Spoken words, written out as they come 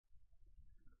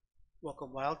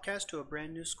Welcome Wildcats to a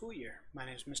brand new school year. My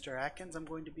name is Mr. Atkins. I'm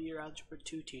going to be your Algebra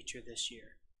 2 teacher this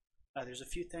year. There's a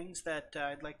few things that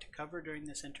I'd like to cover during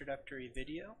this introductory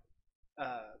video.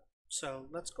 So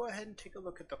let's go ahead and take a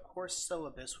look at the course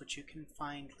syllabus, which you can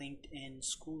find linked in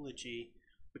Schoology,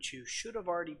 which you should have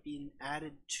already been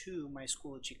added to my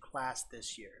Schoology class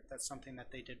this year. That's something that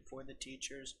they did for the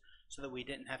teachers so that we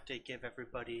didn't have to give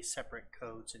everybody separate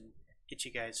codes and get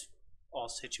you guys all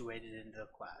situated into the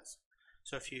class.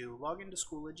 So if you log into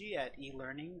Schoology at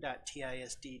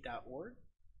elearning.tisd.org,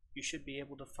 you should be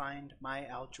able to find my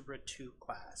Algebra 2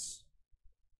 class.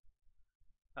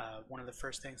 One of the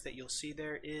first things that you'll see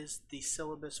there is the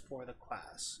syllabus for the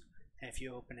class. And if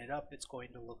you open it up, it's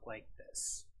going to look like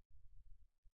this.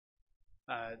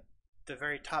 The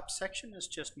very top section is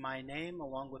just my name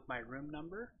along with my room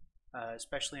number,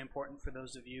 especially important for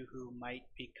those of you who might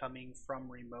be coming from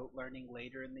remote learning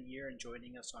later in the year and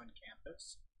joining us on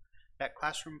campus. That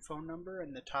classroom phone number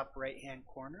in the top right hand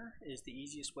corner is the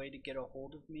easiest way to get a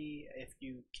hold of me if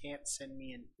you can't send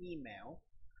me an email,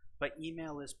 but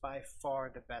email is by far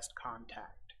the best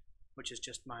contact, which is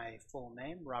just my full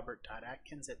name,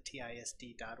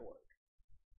 robert.atkins@tisd.org.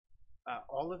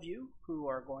 All of you who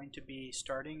are going to be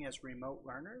starting as remote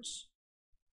learners,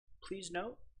 please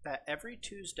note that every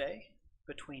Tuesday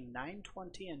between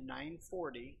 9:20 and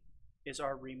 9:40 is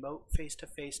our remote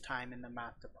face-to-face time in the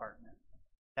math department.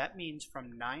 That means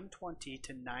from 9:20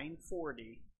 to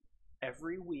 9:40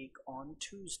 every week on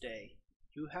Tuesday,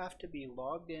 you have to be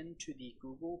logged into the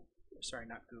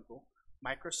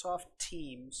Microsoft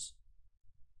Teams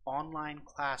online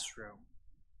classroom.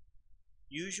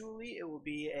 Usually it will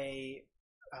be a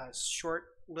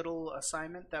short little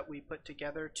assignment that we put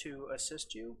together to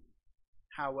assist you.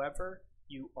 However,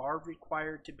 you are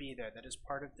required to be there. That is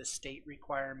part of the state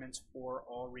requirements for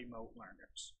all remote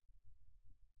learners.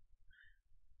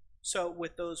 So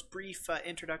with those brief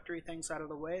introductory things out of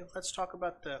the way, let's talk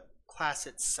about the class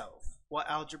itself, what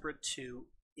Algebra 2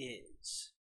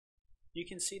 is. You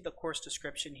can see the course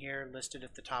description here listed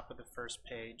at the top of the first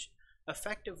page.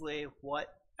 Effectively,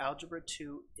 what Algebra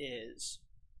 2 is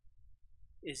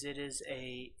it is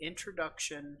an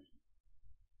introduction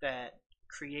that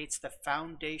creates the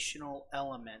foundational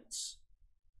elements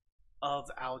of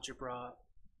algebra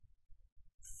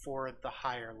for the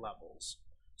higher levels.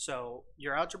 So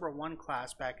your Algebra 1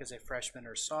 class back as a freshman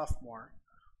or sophomore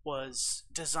was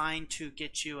designed to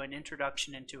get you an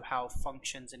introduction into how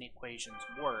functions and equations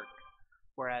work,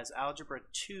 whereas Algebra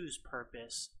 2's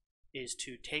purpose is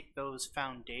to take those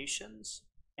foundations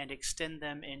and extend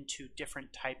them into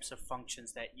different types of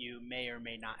functions that you may or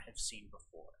may not have seen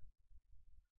before.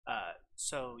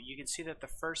 So you can see that the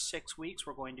first 6 weeks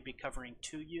we're going to be covering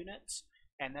 2 units,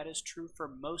 and that is true for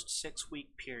most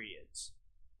 6-week periods.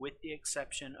 With the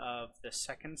exception of the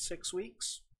second 6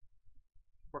 weeks,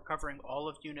 we're covering all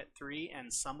of Unit 3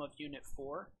 and some of Unit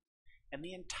 4, and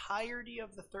the entirety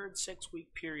of the third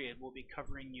 6-week period will be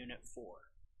covering Unit 4.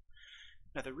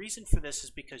 Now the reason for this is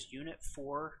because Unit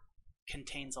 4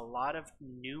 contains a lot of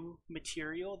new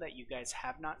material that you guys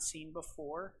have not seen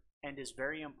before and is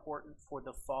very important for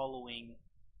the following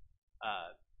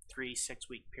 3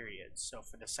 6-week periods, so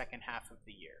for the second half of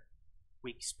the year.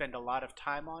 We spend a lot of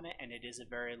time on it, and it is a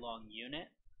very long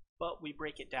unit, but we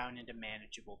break it down into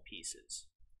manageable pieces.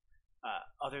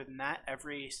 Other than that,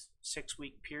 every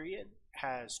 6-week period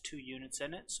has 2 units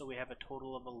in it, so we have a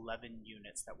total of 11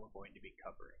 units that we're going to be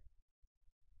covering.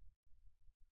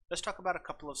 Let's talk about a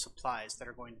couple of supplies that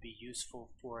are going to be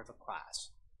useful for the class.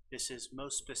 This is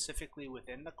most specifically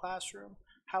within the classroom,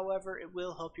 however, it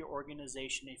will help your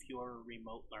organization if you are a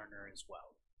remote learner as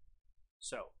well.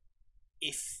 So,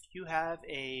 if you have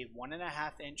a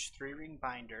 1.5-inch 3-ring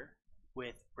binder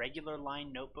with regular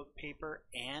line notebook paper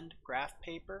and graph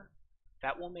paper,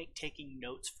 that will make taking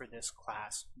notes for this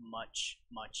class much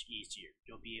easier.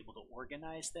 You'll be able to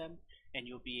organize them, and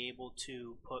you'll be able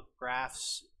to put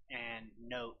graphs and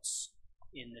notes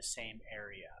in the same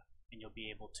area, and you'll be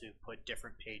able to put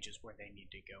different pages where they need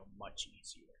to go much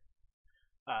easier.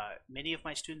 Many of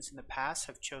my students in the past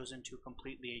have chosen to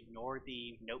completely ignore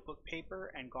the notebook paper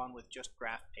and gone with just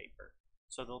graph paper.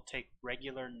 So they'll take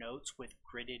regular notes with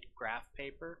gridded graph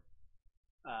paper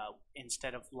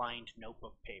instead of lined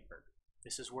notebook paper.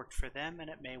 This has worked for them, and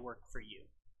it may work for you.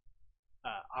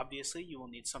 Obviously, you will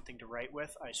need something to write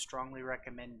with. I strongly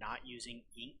recommend not using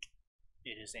ink.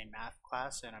 It is a math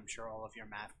class, and I'm sure all of your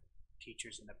math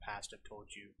teachers in the past have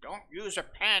told you, don't use a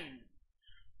pen.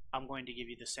 I'm going to give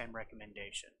you the same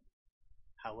recommendation.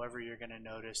 However, you're going to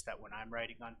notice that when I'm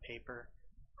writing on paper,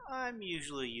 I'm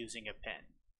usually using a pen.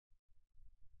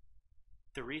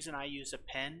 The reason I use a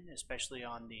pen, especially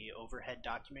on the overhead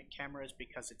document camera, is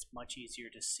because it's much easier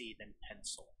to see than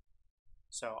pencil.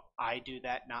 So I do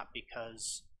that not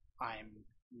because I'm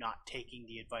not taking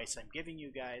the advice I'm giving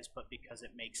you guys, but because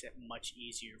it makes it much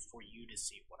easier for you to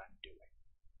see what I'm doing.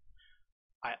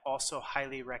 I also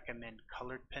highly recommend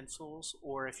colored pencils,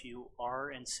 or if you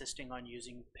are insisting on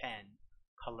using pen,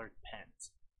 colored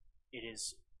pens. It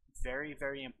is very,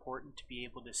 very important to be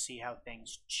able to see how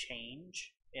things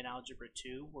change. In Algebra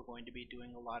 2, we're going to be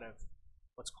doing a lot of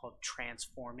what's called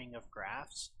transforming of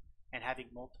graphs, and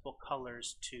having multiple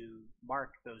colors to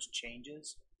mark those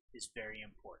changes is very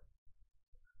important.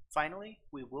 Finally,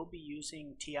 we will be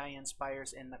using TI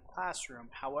Inspires in the classroom,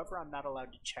 however I'm not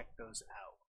allowed to check those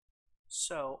out.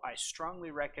 So I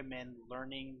strongly recommend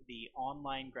learning the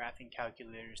online graphing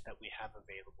calculators that we have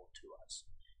available to us.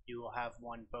 You will have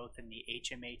one both in the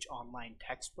HMH online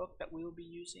textbook that we will be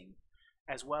using,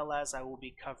 as well as I will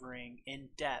be covering in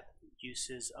depth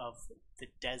uses of the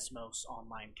Desmos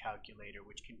online calculator,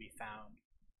 which can be found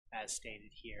as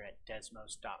stated here at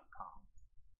desmos.com.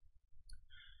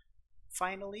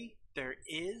 Finally, there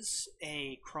is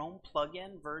a Chrome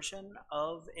plugin version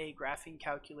of a graphing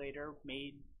calculator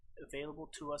made available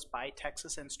to us by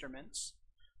Texas Instruments.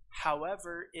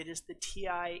 However, it is the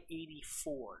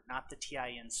TI-84, not the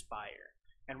TI Inspire.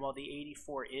 And while the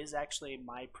 84 is actually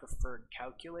my preferred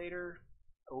calculator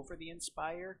over the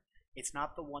Inspire, it's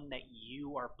not the one that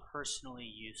you are personally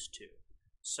used to.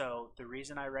 So the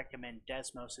reason I recommend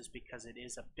Desmos is because it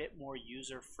is a bit more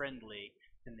user-friendly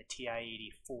than the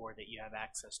TI-84 that you have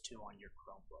access to on your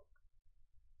Chromebook.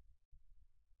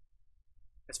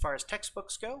 As far as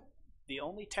textbooks go, the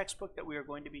only textbook that we are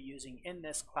going to be using in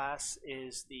this class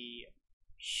is the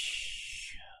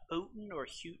Houghton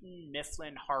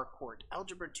Mifflin Harcourt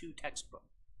Algebra 2 textbook.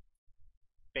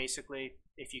 Basically,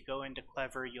 if you go into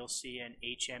Clever, you'll see an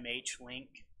HMH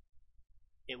link.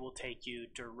 It will take you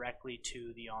directly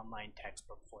to the online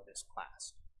textbook for this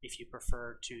class. If you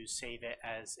prefer to save it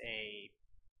as a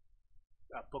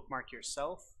bookmark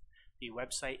yourself, the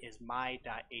website is my.hrw.com.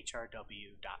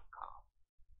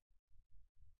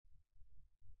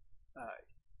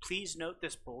 Please note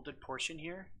this bolded portion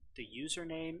here. The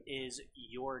username is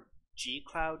your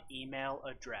G-Cloud email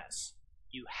address.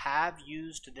 You have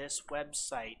used this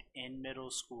website in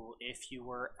middle school if you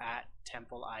were at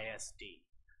Temple ISD.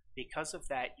 Because of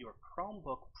that, your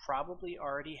Chromebook probably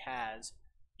already has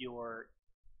your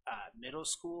middle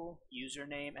school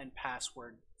username and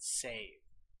password saved.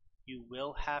 You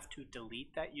will have to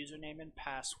delete that username and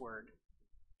password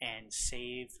and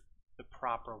save the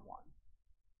proper one.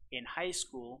 In high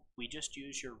school, we just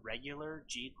use your regular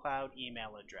G-Cloud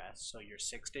email address, so your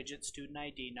 6-digit student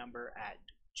ID number at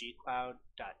gcloud.tisd.org,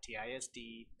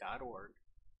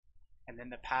 and then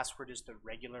the password is the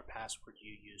regular password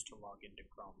you use to log into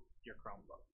your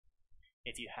Chromebook.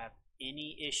 If you have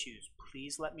any issues,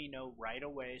 please let me know right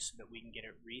away so that we can get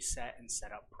it reset and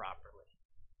set up properly.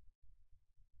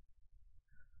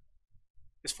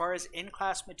 As far as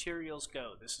in-class materials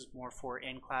go, this is more for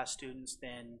in-class students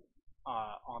than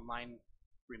online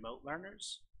remote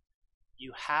learners.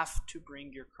 You have to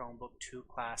bring your Chromebook to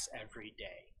class every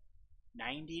day.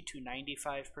 90 to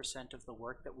 95% of the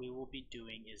work that we will be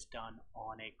doing is done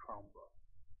on a Chromebook.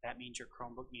 That means your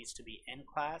Chromebook needs to be in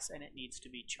class and it needs to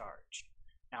be charged.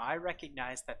 Now, I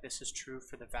recognize that this is true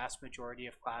for the vast majority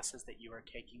of classes that you are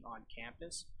taking on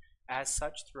campus. As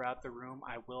such, throughout the room,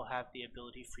 I will have the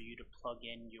ability for you to plug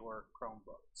in your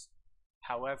Chromebooks.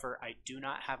 However, I do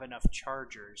not have enough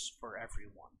chargers for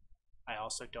everyone. I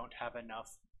also don't have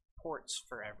enough ports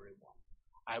for everyone.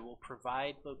 I will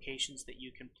provide locations that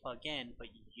you can plug in, but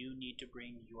you need to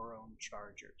bring your own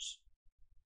chargers.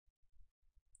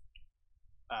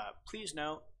 Please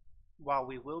note, while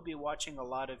we will be watching a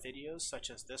lot of videos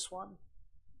such as this one,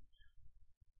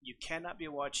 you cannot be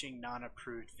watching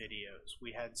non-approved videos.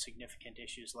 We had significant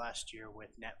issues last year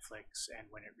with Netflix and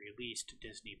when it released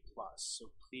Disney+,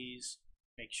 so please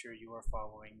make sure you are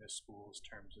following the school's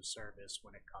terms of service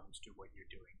when it comes to what you're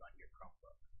doing on your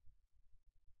Chromebook.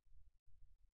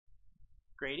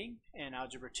 Grading in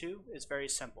Algebra 2 is very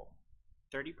simple.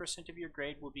 30% of your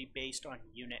grade will be based on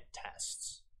unit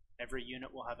tests. Every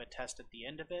unit will have a test at the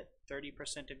end of it.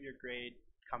 30% of your grade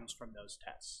comes from those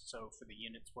tests. So for the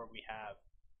units where we have,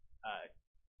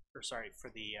 for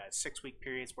the 6-week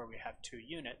periods where we have 2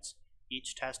 units,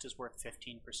 each test is worth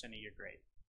 15% of your grade.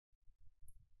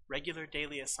 Regular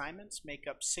daily assignments make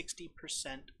up 60%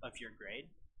 of your grade,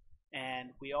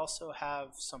 and we also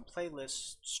have some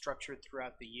playlists structured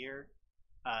throughout the year.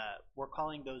 We're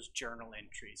calling those journal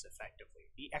entries effectively,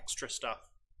 the extra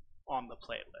stuff on the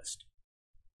playlist.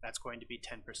 That's going to be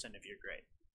 10% of your grade.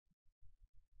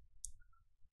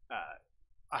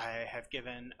 I have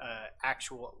given an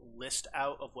actual list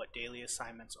out of what daily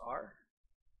assignments are.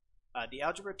 The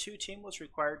Algebra 2 team was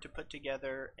required to put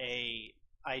together a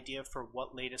idea for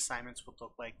what late assignments would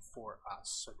look like for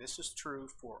us. So this is true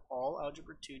for all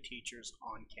Algebra 2 teachers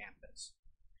on campus.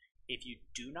 If you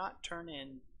do not turn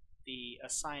in the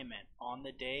assignment on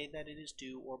the day that it is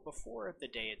due or before the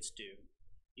day it's due,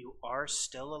 you are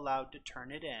still allowed to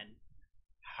turn it in.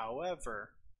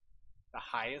 However, the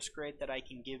highest grade that I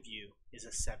can give you is a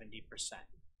 70%.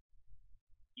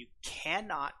 You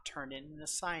cannot turn in an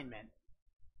assignment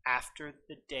after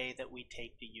the day that we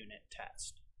take the unit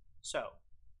test. So,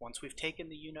 once we've taken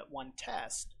the Unit 1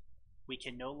 test, we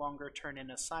can no longer turn in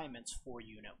assignments for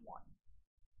Unit 1.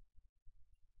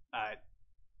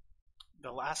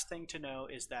 The last thing to know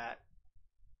is that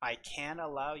I can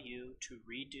allow you to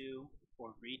redo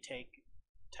or retake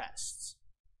tests.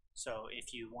 So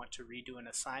if you want to redo an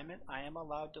assignment, I am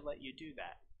allowed to let you do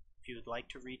that. If you would like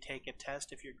to retake a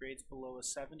test if your grade's below a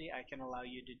 70, I can allow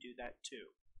you to do that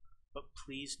too. But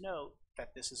please note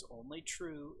that this is only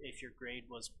true if your grade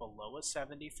was below a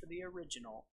 70 for the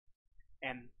original,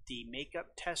 and the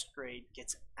makeup test grade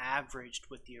gets averaged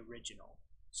with the original.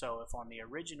 So if on the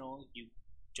original you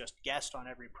just guessed on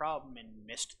every problem and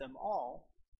missed them all,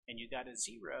 and you got a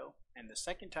 0, and the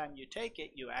second time you take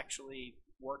it you actually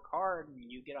work hard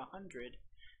and you get 100,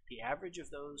 the average of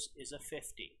those is a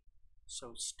 50,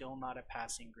 so still not a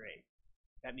passing grade.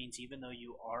 That means even though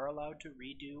you are allowed to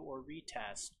redo or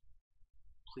retest,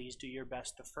 please do your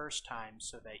best the first time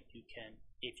so that you can,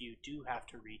 if you do have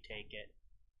to retake it,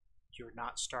 you're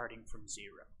not starting from 0.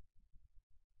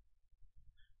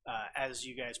 As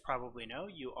you guys probably know,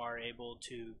 you are able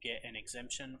to get an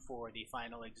exemption for the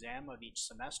final exam of each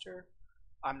semester.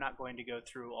 I'm not going to go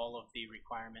through all of the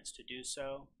requirements to do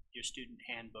so. Your student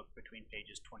handbook between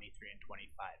pages 23 and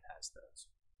 25 has those.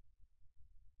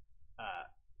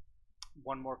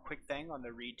 One more quick thing on the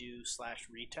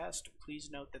redo/retest. Please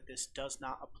note that this does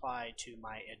not apply to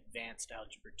my advanced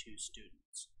Algebra 2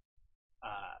 students.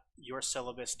 Your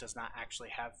syllabus does not actually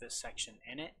have this section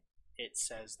in it. It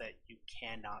says that you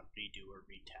cannot redo or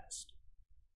retest.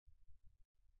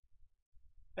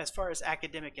 As far as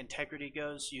academic integrity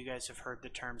goes, you guys have heard the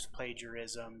terms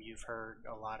plagiarism, you've heard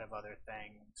a lot of other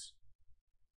things.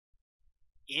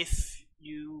 If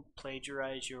you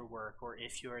plagiarize your work, or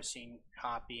if you are seen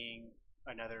copying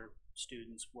another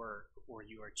student's work, or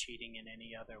you are cheating in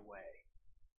any other way,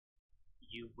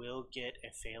 you will get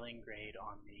a failing grade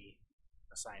on the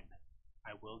assignment.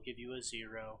 I will give you a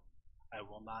 0. I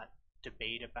will not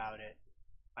debate about it.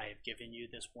 I have given you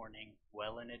this warning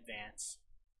well in advance.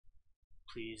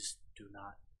 Please do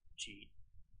not cheat.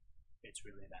 It's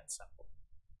really that simple.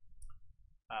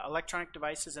 Electronic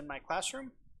devices in my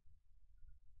classroom.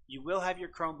 You will have your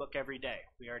Chromebook every day.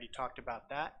 We already talked about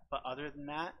that, but other than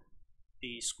that,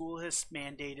 the school has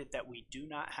mandated that we do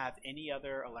not have any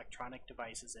other electronic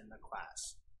devices in the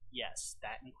class. Yes,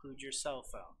 that includes your cell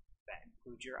phone, that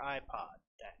includes your iPod,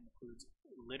 that includes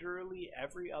literally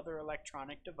every other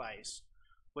electronic device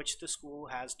which the school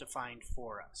has defined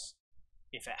for us.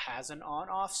 If it has an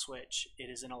on-off switch, it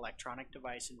is an electronic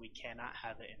device and we cannot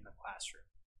have it in the classroom.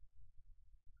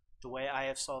 The way I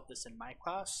have solved this in my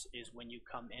class is when you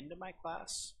come into my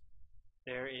class,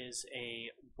 there is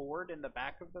a board in the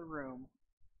back of the room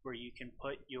where you can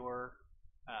put your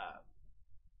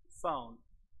phone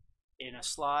in a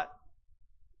slot.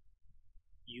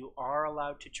 You are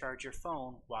allowed to charge your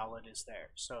phone while it is there.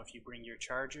 So if you bring your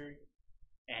charger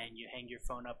and you hang your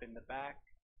phone up in the back,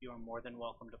 you are more than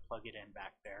welcome to plug it in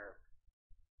back there.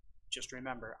 Just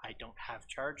remember, I don't have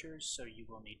chargers, so you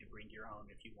will need to bring your own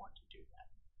if you want to do that.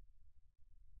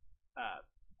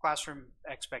 Classroom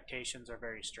expectations are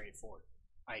very straightforward.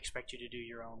 I expect you to do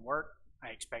your own work. I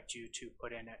expect you to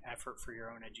put in an effort for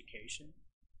your own education.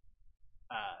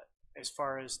 As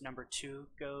far as number 2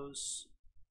 goes,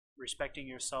 respecting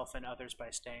yourself and others by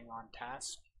staying on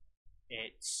task,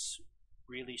 it's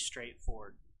really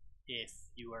straightforward. If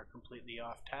you are completely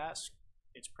off task,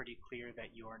 it's pretty clear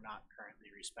that you are not currently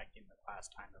respecting the class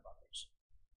time of others.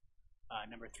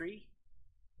 Number 3,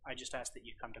 I just ask that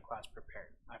you come to class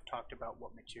prepared. I've talked about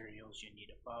what materials you need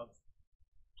above.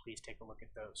 Please take a look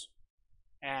at those.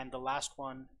 And the last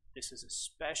one, this is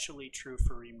especially true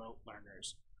for remote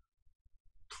learners.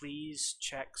 Please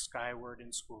check Skyward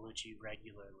and Schoology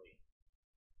regularly.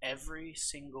 Every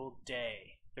single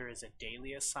day there is a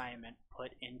daily assignment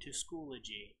put into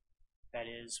Schoology that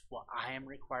is what I am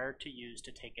required to use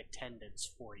to take attendance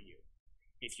for you.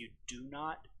 If you do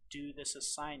not do this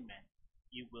assignment,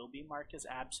 you will be marked as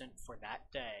absent for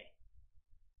that day,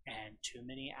 And too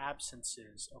many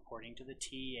absences, according to the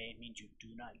TEA, means you do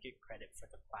not get credit for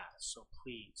the class. So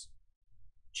please,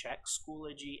 check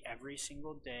Schoology every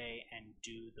single day and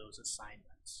do those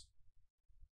assignments.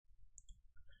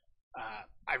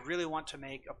 I really want to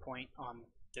make a point on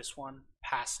this one,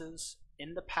 passes.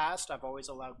 In the past, I've always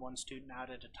allowed one student out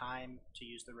at a time to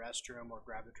use the restroom or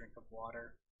grab a drink of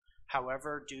water.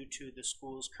 However, due to the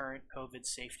school's current COVID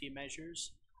safety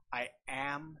measures, I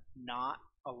am not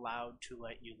allowed to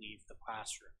let you leave the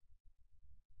classroom.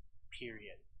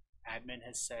 Period. Admin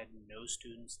has said no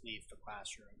students leave the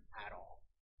classroom at all.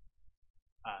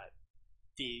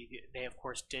 They of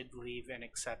course did leave an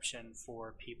exception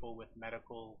for people with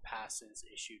medical passes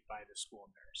issued by the school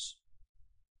nurse.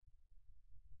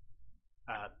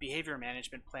 Behavior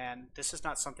management plan. This is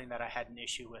not something that I had an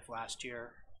issue with last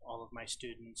year. All of my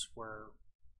students were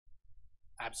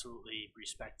absolutely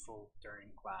respectful during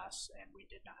class and we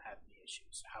did not have any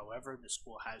issues. However, the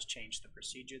school has changed the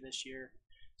procedure this year.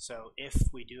 So if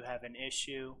we do have an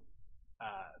issue,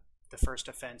 the first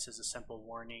offense is a simple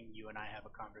warning. You and I have a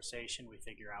conversation. We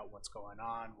figure out what's going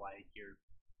on, why your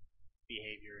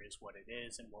behavior is what it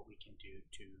is, and what we can do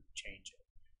to change it.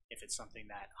 If it's something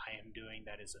that I am doing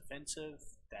that is offensive,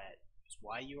 that is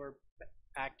why you are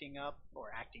acting up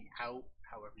or acting out,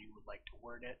 however you would like to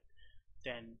word it,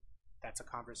 then that's a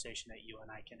conversation that you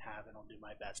and I can have, and I'll do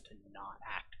my best to not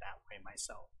act that way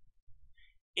myself.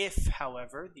 If,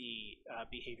 however, the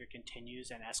behavior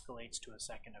continues and escalates to a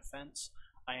second offense,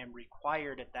 I am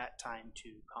required at that time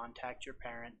to contact your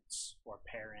parents or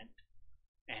parent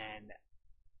and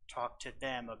talk to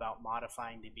them about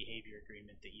modifying the behavior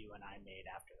agreement that you and I made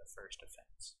after the first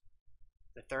offense.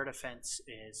 The third offense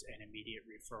is an immediate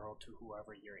referral to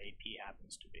whoever your AP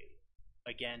happens to be.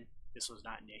 Again, this was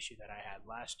not an issue that I had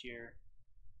last year,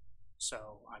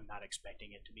 so I'm not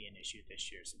expecting it to be an issue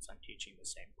this year since I'm teaching the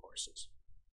same courses.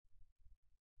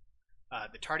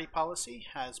 The tardy policy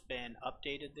has been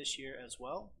updated this year as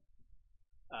well.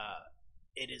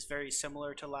 It is very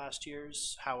similar to last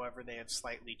year's, however they have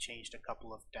slightly changed a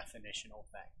couple of definitional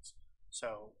things.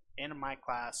 So in my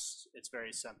class, it's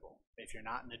very simple. If you're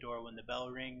not in the door when the bell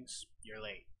rings, you're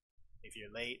late. If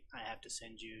you're late, I have to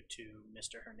send you to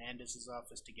Mr. Hernandez's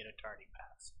office to get a tardy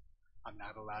pass. I'm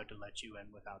not allowed to let you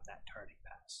in without that tardy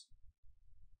pass.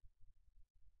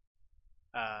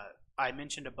 I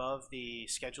mentioned above the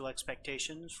schedule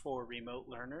expectations for remote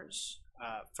learners.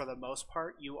 For the most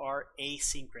part, you are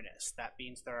asynchronous. That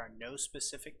means there are no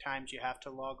specific times you have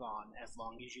to log on as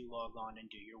long as you log on and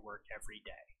do your work every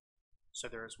day. So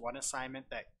there is one assignment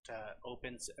that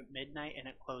opens at midnight and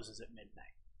it closes at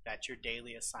midnight. That's your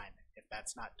daily assignment. If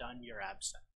that's not done, you're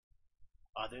absent.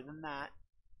 Other than that,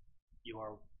 you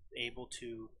are able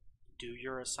to do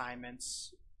your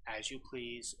assignments as you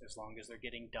please, as long as they're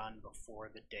getting done before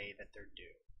the day that they're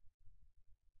due.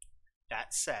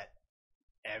 That said,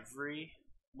 every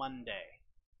Monday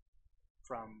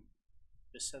from,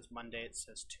 this says Monday, it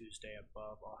says Tuesday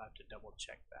above, I'll have to double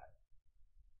check that.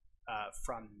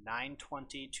 From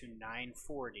 9:20 to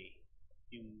 9:40,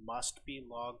 you must be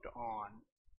logged on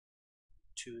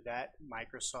to that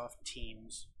Microsoft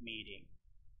Teams meeting.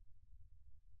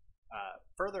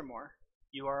 Furthermore,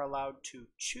 you are allowed to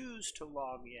choose to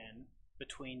log in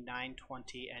between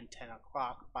 9:20 and 10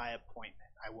 o'clock by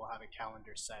appointment. I will have a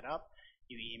calendar set up.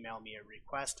 You email me a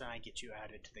request and I get you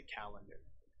added to the calendar.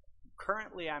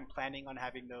 Currently, I'm planning on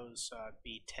having those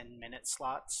be 10-minute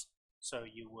slots. So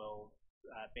you will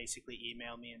basically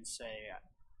email me and say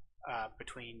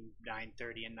between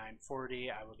 9:30 and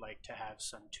 9:40, I would like to have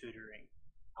some tutoring.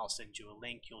 I'll send you a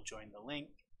link, you'll join the link,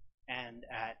 and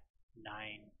at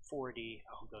 9:40,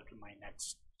 I'll go to my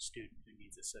next student who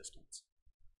needs assistance.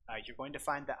 You're going to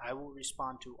find that I will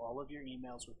respond to all of your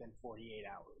emails within 48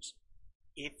 hours.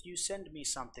 If you send me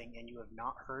something and you have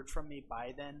not heard from me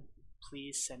by then,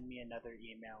 please send me another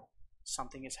email.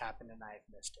 Something has happened and I have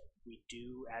missed it. We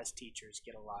do, as teachers,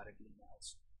 get a lot of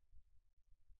emails.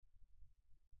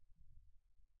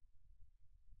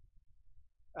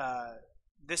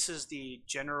 This is the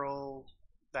general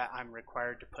that I'm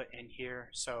required to put in here.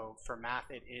 So for math,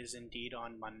 it is indeed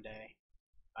on Monday.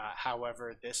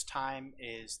 However, this time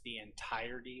is the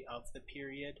entirety of the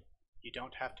period. You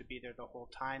don't have to be there the whole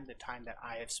time. The time that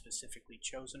I have specifically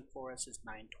chosen for us is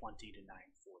 9:20 to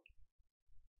 9:40.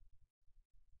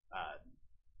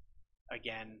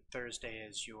 Again, Thursday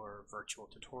is your virtual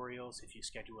tutorials. If you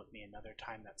schedule with me another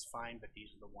time, that's fine, but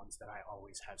these are the ones that I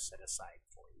always have set aside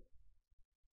for you.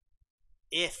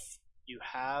 If you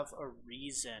have a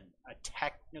reason, a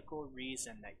technical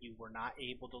reason that you were not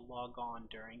able to log on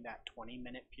during that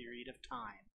 20-minute period of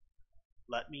time,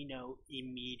 let me know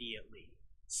immediately.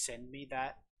 Send me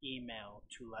that email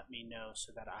to let me know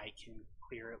so that I can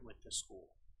clear it with the school.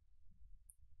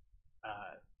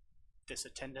 This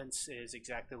attendance is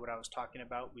exactly what I was talking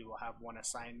about. We will have one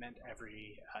assignment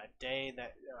every day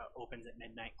that opens at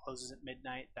midnight, closes at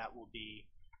midnight. That will be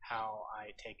how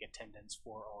I take attendance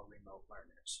for all remote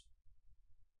learners.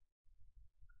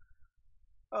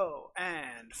 Oh,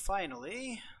 and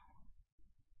finally,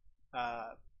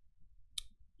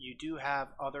 you do have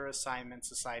other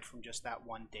assignments aside from just that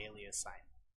one daily assignment.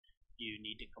 You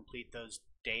need to complete those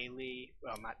daily,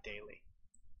 well, not daily.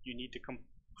 You need to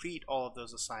complete all of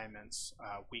those assignments.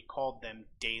 We called them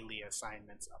daily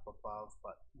assignments up above,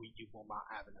 but you will not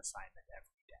have an assignment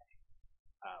every day.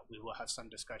 We will have some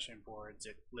discussion boards.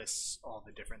 It lists all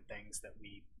the different things that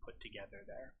we put together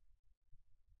there.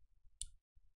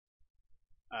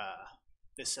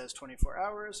 This says 24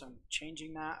 hours. I'm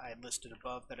changing that. I listed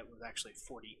above that it was actually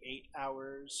 48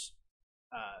 hours.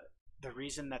 The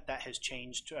reason that that has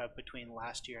changed between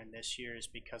last year and this year is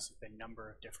because of the number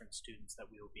of different students that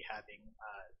we will be having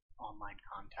online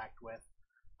contact with.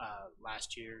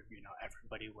 Last year,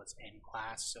 everybody was in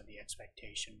class, so the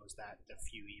expectation was that the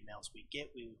few emails we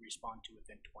get, we would respond to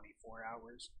within 24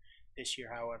 hours. This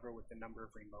year, however, with the number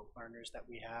of remote learners that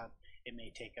we have, it may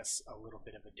take us a little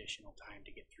bit of additional time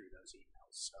to get through those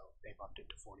emails, so they've upped it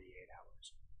to 48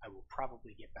 hours. I will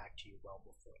probably get back to you well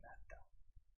before that, though.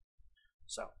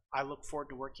 So I look forward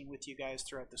to working with you guys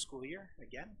throughout the school year.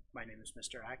 Again, my name is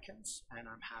Mr. Atkins, and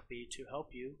I'm happy to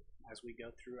help you as we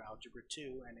go through Algebra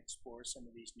 2 and explore some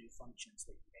of these new functions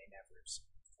that you may never have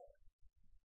seen.